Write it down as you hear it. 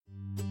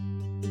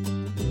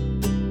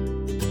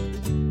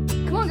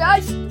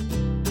guys.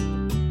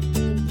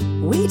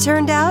 We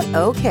Turned Out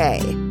Okay.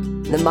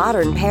 The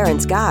Modern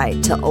Parent's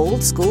Guide to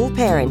Old School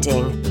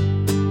Parenting.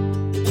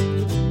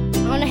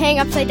 I want to hang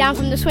upside down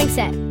from the swing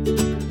set.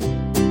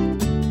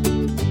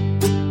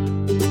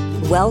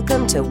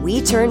 Welcome to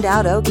We Turned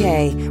Out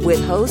Okay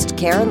with host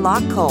Karen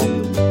Locke-Cole.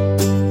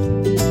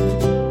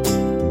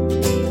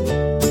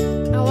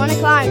 I want to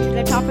climb to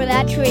the top of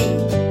that tree.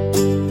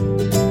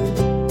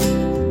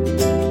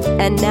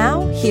 And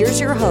now, here's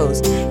your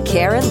host,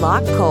 Karen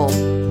Locke-Cole.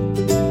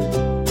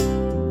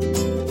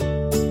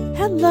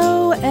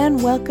 Hello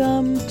and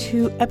welcome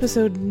to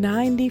episode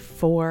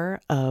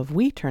 94 of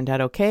We Turned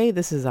Out Okay.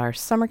 This is our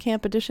summer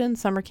camp edition.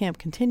 Summer camp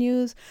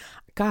continues.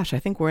 Gosh, I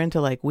think we're into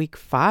like week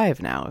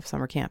 5 now of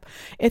summer camp.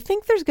 I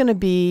think there's going to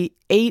be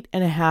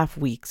 8.5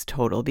 weeks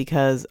total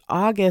because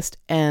August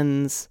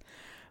ends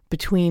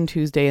between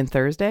Tuesday and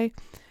Thursday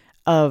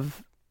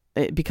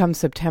it becomes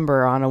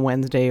September on a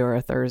Wednesday or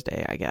a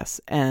Thursday, I guess.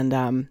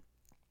 And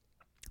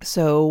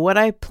so what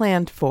I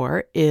planned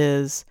for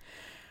is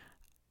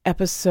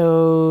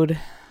episode,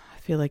 I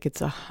feel like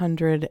it's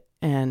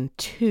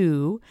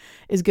 102,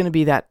 is going to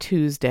be that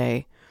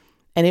Tuesday,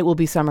 and it will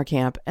be summer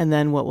camp. And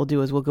then what we'll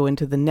do is we'll go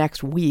into the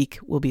next week,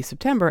 will be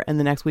September, and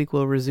the next week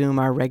we'll resume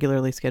our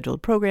regularly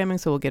scheduled programming.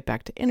 So we'll get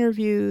back to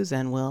interviews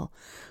and we'll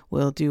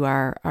do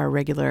our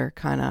regular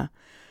kind of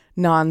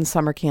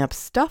non-summer camp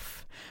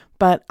stuff.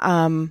 But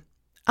I'm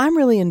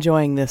really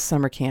enjoying this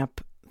summer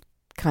camp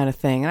kind of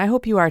thing, and I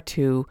hope you are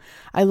too.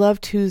 I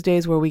love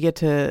Tuesdays where we get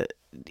to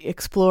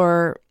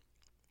explore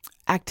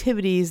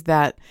activities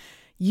that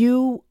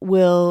you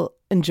will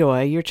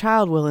enjoy, your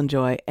child will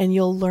enjoy, and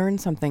you'll learn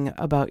something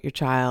about your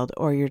child,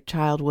 or your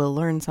child will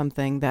learn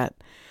something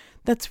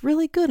that's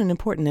really good and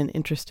important and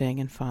interesting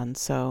and fun.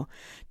 So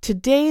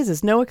today's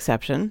is no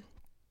exception.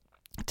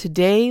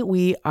 Today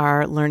we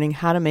are learning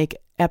how to make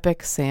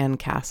epic sand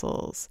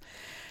castles.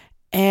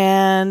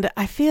 And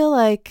I feel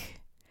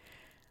like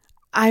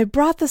I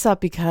brought this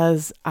up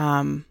because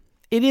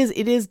it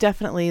is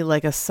definitely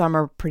like a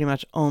summer pretty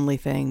much only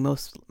thing.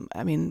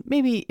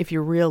 Maybe if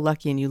you're real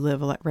lucky and you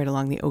live right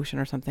along the ocean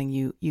or something,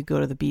 you go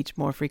to the beach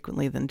more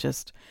frequently than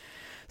just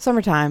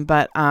summertime.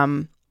 But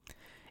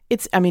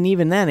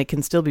even then it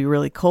can still be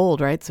really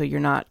cold, right? So you're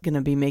not going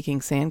to be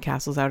making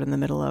sandcastles out in the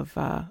middle of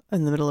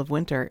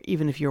winter,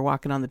 even if you're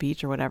walking on the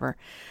beach or whatever.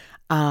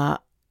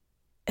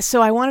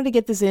 So I wanted to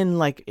get this in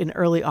like in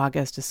early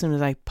August as soon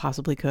as I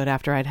possibly could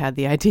after I'd had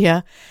the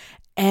idea.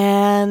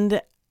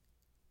 And,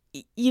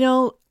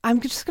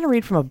 I'm just going to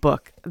read from a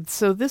book.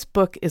 So this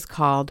book is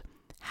called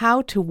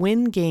How to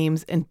Win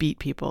Games and Beat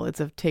People. It's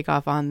a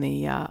takeoff on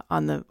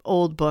the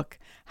old book,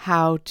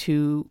 I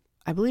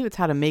believe it's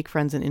How to Make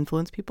Friends and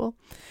Influence People.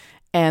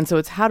 And so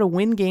it's How to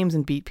Win Games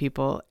and Beat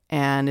People.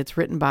 And it's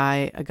written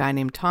by a guy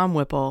named Tom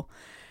Whipple.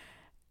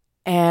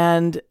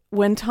 And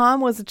when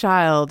Tom was a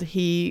child,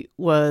 he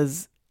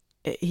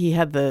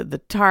had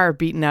the tar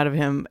beaten out of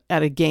him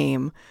at a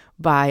game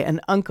by an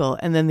uncle.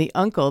 And then the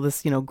uncle,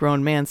 this,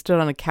 grown man, stood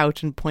on a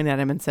couch and pointed at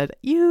him and said,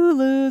 you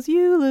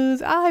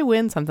lose, I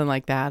win, something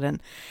like that.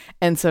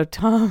 And so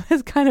Tom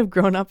has kind of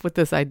grown up with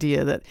this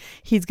idea that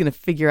he's going to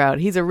figure out,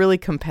 he's a really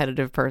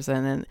competitive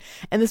person.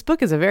 And this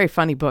book is a very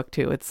funny book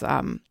too.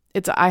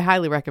 I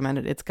highly recommend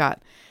it. It's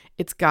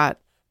got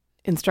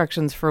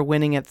instructions for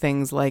winning at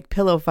things like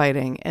pillow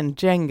fighting and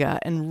Jenga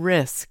and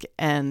Risk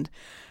and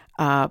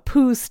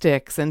poo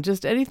sticks and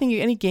just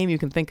any game you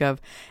can think of.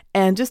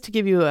 And just to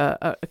give you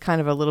a kind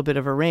of a little bit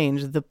of a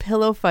range, the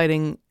pillow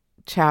fighting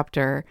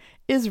chapter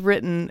is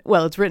written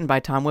by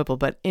Tom Whipple,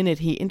 but in it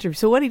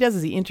so what he does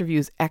is he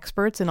interviews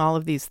experts in all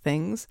of these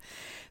things.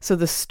 So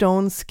the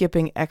stone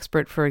skipping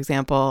expert, for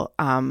example,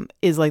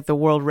 is like the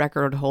world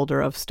record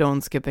holder of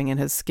stone skipping and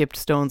has skipped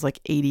stones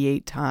like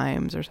 88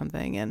 times or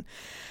something. And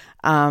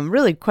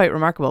really quite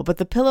remarkable. But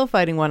the pillow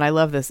fighting one, I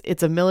love this.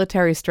 It's a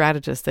military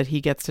strategist that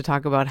he gets to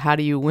talk about how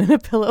do you win a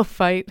pillow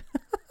fight.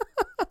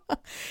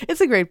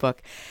 It's a great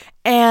book.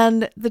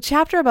 And the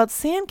chapter about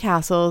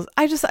sandcastles,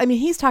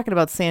 he's talking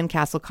about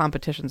sandcastle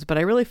competitions, but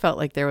I really felt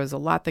like there was a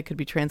lot that could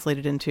be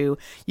translated into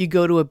you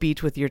go to a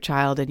beach with your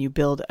child and you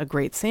build a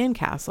great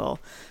sandcastle.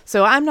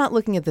 So I'm not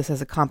looking at this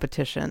as a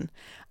competition.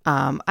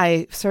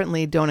 I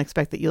certainly don't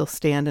expect that you'll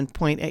stand and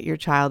point at your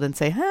child and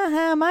say,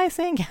 my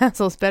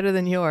sandcastle's better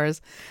than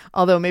yours.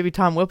 Although maybe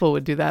Tom Whipple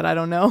would do that. I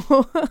don't know.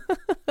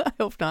 I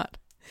hope not.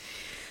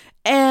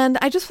 And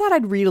I just thought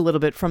I'd read a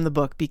little bit from the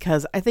book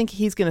because I think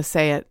he's going to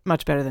say it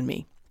much better than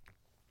me.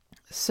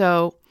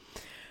 So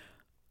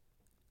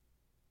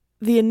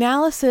the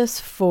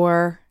analysis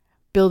for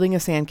building a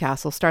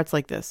sandcastle starts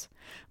like this.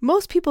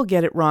 Most people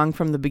get it wrong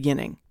from the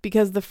beginning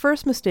because the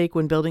first mistake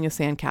when building a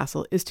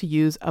sandcastle is to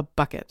use a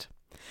bucket.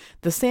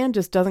 The sand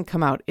just doesn't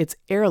come out. It's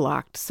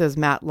airlocked, says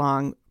Matt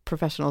Long,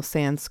 professional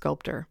sand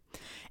sculptor.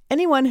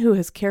 Anyone who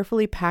has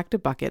carefully packed a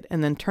bucket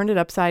and then turned it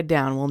upside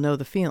down will know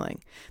the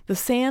feeling. The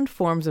sand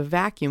forms a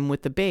vacuum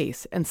with the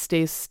base and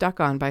stays stuck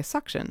on by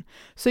suction.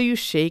 So you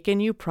shake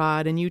and you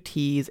prod and you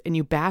tease and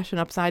you bash an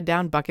upside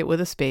down bucket with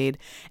a spade,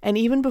 and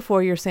even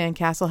before your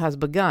sandcastle has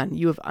begun,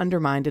 you have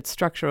undermined its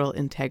structural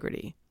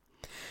integrity.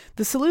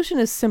 The solution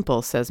is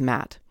simple, says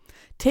Matt.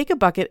 Take a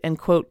bucket and,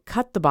 quote,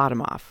 cut the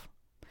bottom off.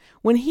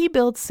 When he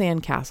builds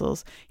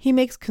sandcastles, he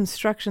makes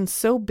construction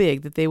so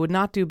big that they would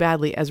not do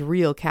badly as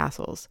real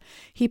castles.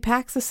 He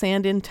packs the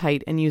sand in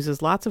tight and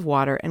uses lots of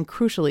water, and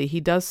crucially,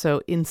 he does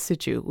so in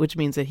situ, which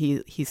means that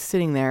he's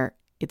sitting there.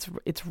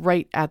 It's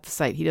right at the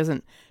site. He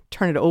doesn't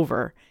turn it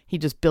over. He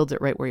just builds it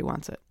right where he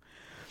wants it.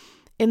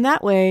 In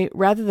that way,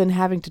 rather than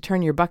having to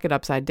turn your bucket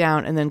upside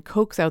down and then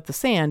coax out the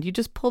sand, you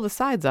just pull the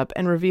sides up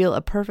and reveal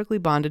a perfectly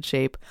bonded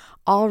shape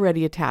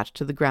already attached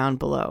to the ground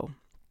below.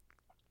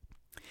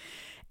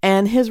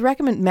 And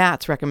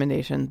Matt's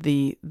recommendation,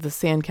 the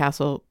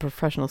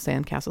professional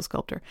sandcastle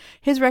sculptor,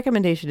 his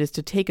recommendation is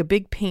to take a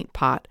big paint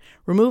pot,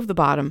 remove the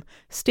bottom,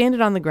 stand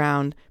it on the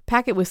ground,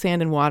 pack it with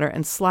sand and water,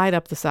 and slide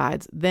up the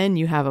sides. Then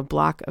you have a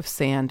block of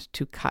sand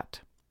to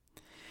cut.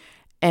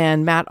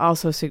 And Matt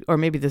also, or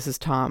maybe this is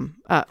Tom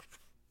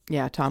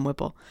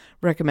Whipple,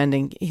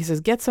 recommending, he says,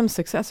 get some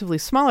successively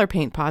smaller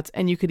paint pots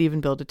and you could even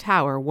build a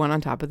tower, one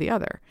on top of the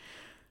other.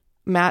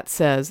 Matt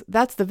says,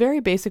 that's the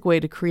very basic way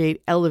to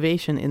create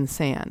elevation in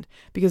sand,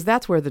 because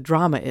that's where the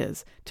drama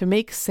is, to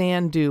make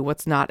sand do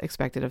what's not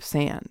expected of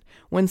sand.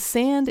 When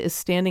sand is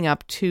standing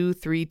up 2,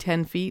 3,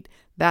 10 feet,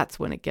 that's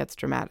when it gets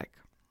dramatic.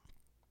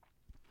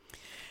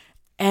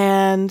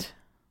 And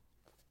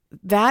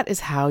that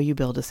is how you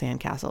build a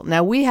sandcastle.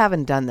 Now, we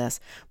haven't done this,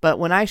 but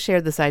when I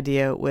shared this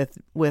idea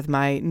with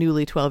my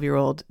newly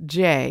 12-year-old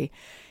Jay,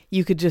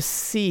 you could just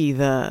see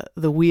the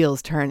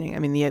wheels turning. I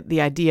mean,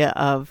 the idea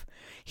of,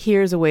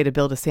 here's a way to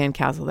build a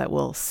sandcastle that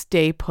will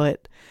stay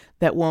put,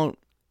 that won't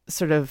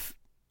sort of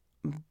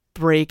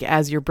break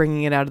as you're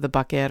bringing it out of the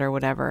bucket or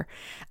whatever.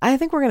 I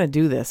think we're going to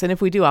do this. And if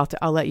we do,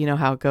 I'll let you know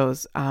how it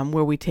goes,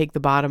 where we take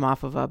the bottom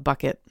off of a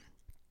bucket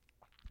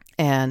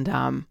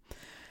and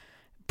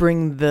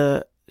bring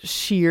the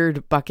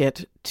sheared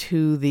bucket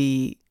to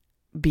the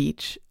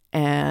beach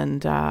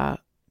and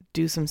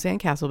do some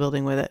sandcastle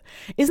building with it.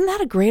 Isn't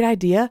that a great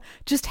idea?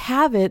 Just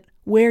have it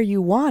where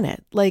you want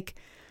it. Like,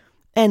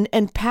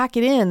 and pack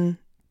it in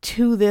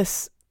to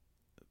this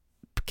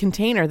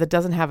container that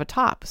doesn't have a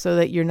top, so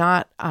that you're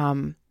not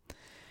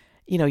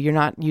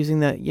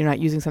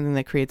using something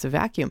that creates a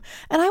vacuum.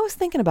 And I was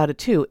thinking about it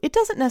too. It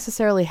doesn't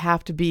necessarily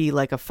have to be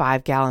like a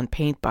 5-gallon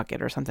paint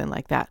bucket or something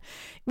like that.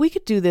 We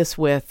could do this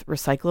with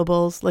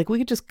recyclables. Like, we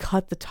could just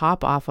cut the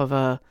top off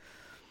of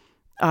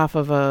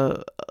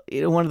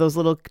one of those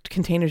little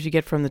containers you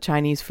get from the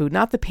Chinese food,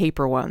 not the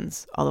paper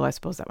ones, although I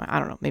suppose that I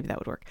don't know, maybe that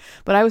would work.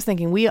 But I was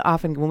thinking, we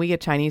often, when we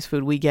get Chinese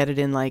food, we get it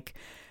in like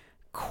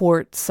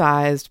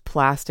quart-sized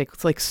plastic.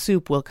 It's like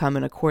soup will come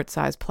in a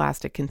quart-sized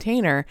plastic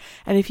container.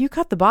 And if you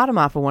cut the bottom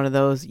off of one of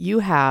those, you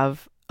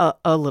have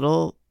a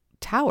little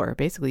tower.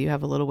 Basically, you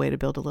have a little way to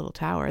build a little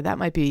tower. That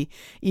might be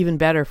even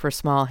better for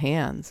small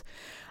hands.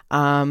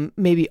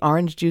 Maybe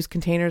orange juice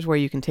containers where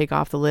you can take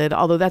off the lid,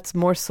 although that's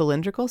more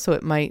cylindrical, so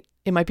it might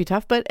be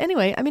tough. But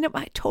anyway, I mean,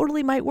 it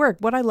totally might work.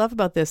 What I love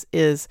about this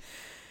is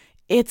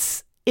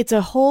it's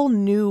a whole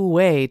new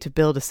way to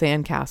build a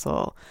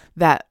sandcastle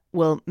that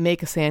will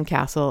make a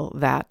sandcastle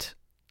that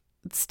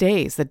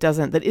stays,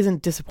 that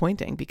isn't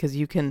disappointing, because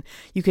you can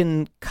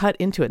cut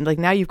into it. And like,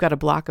 now you've got a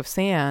block of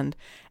sand,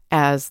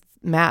 as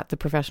Matt, the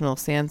professional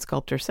sand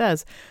sculptor,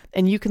 says,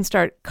 and you can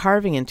start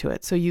carving into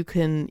it. So you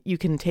can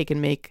take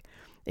and make,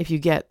 if your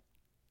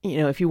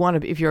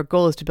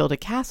goal is to build a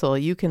castle,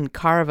 you can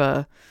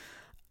carve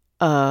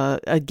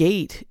a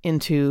gate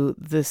into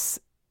this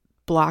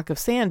block of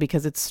sand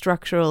because it's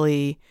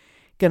structurally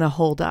going to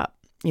hold up.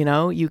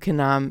 You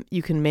can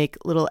make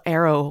little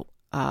arrow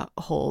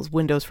holes,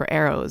 windows for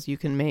arrows. You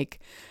can make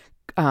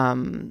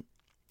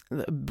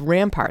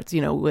ramparts,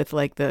 with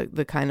like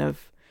the kind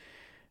of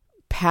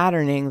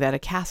patterning that a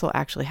castle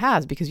actually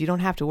has, because you don't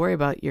have to worry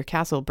about your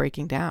castle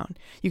breaking down.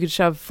 You could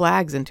shove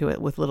flags into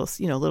it with little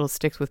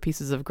sticks with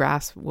pieces of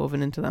grass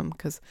woven into them,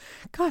 because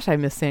gosh, I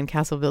miss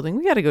sandcastle building.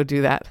 We got to go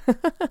do that.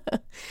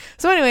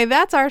 So anyway,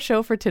 that's our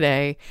show for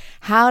today.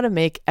 How to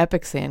make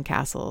epic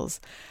sandcastles.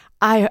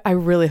 I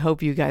really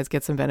hope you guys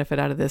get some benefit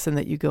out of this and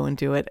that you go and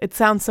do it. It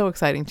sounds so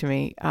exciting to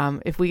me.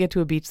 If we get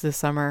to a beach this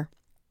summer,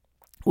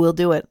 we'll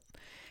do it.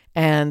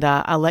 And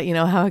I'll let you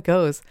know how it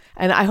goes.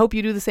 And I hope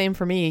you do the same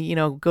for me.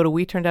 Go to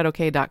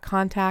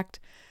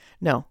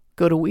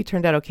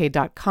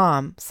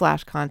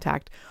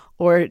weturnedoutok.com/contact,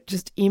 or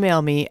just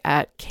email me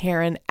at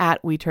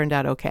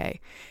Karen@weturnedoutok,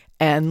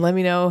 and let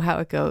me know how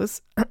it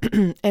goes.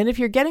 And if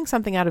you're getting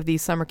something out of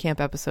these summer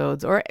camp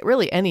episodes, or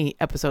really any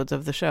episodes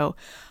of the show,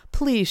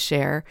 please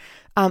share.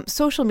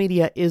 Social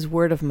media is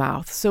word of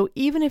mouth. So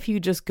even if you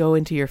just go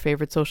into your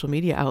favorite social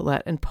media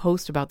outlet and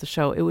post about the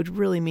show, it would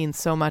really mean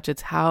so much.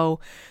 It's how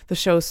the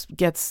show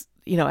gets,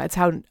 it's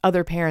how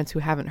other parents who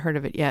haven't heard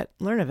of it yet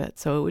learn of it.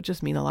 So it would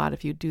just mean a lot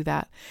if you do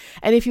that.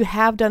 And if you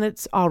have done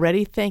it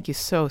already, thank you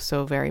so,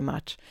 so very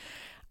much.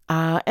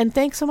 And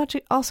thanks so much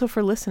also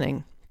for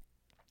listening.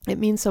 It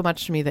means so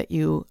much to me that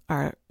you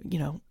are,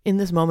 in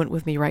this moment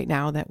with me right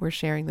now, that we're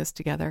sharing this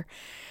together.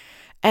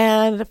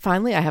 And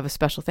finally, I have a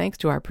special thanks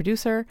to our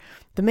producer,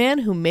 the man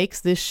who makes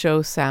this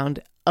show sound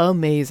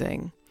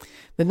amazing.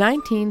 the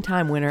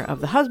 19-time winner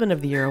of the Husband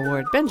of the Year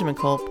Award, Benjamin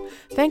Culp.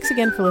 Thanks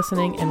again for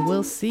listening, and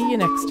we'll see you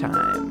next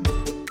time.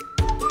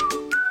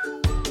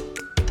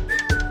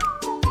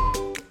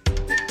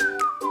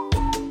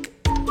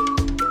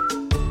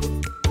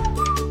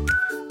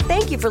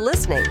 Thank you for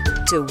listening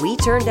to We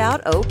Turned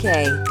Out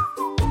Okay.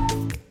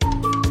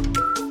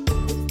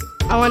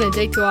 I want to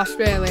take to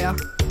Australia.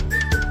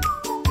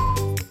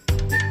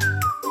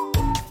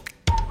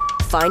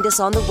 Find us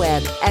on the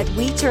web at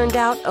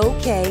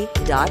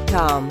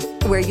WeTurnedOutOK.com,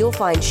 where you'll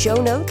find show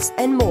notes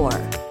and more.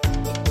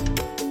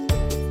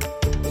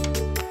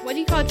 What do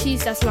you call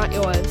cheese that's not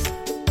yours?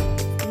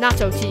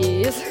 Nacho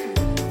cheese.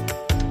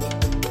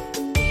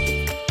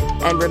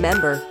 And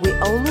remember, we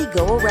only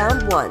go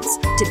around once.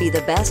 To be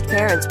the best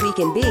parents we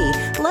can be,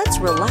 let's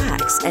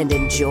relax and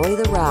enjoy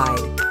the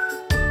ride.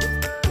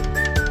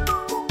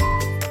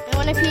 I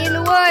want to pee in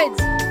the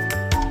woods.